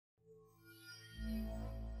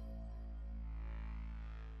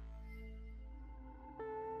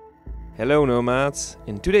Hello Nomads!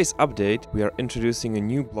 In today's update we are introducing a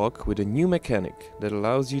new block with a new mechanic that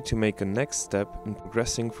allows you to make a next step in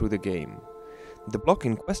progressing through the game. The block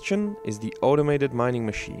in question is the automated mining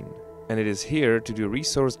machine, and it is here to do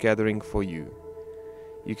resource gathering for you.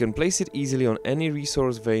 You can place it easily on any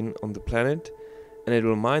resource vein on the planet, and it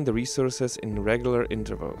will mine the resources in regular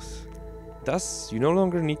intervals. Thus, you no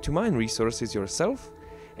longer need to mine resources yourself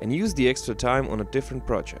and use the extra time on a different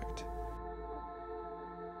project.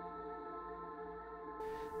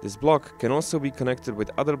 This block can also be connected with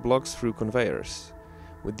other blocks through conveyors.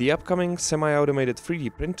 With the upcoming semi-automated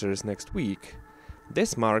 3D printers next week,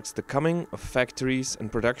 this marks the coming of factories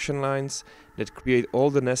and production lines that create all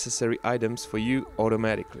the necessary items for you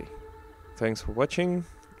automatically. Thanks for watching,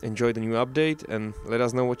 enjoy the new update, and let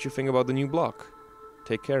us know what you think about the new block.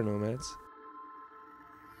 Take care, Nomads.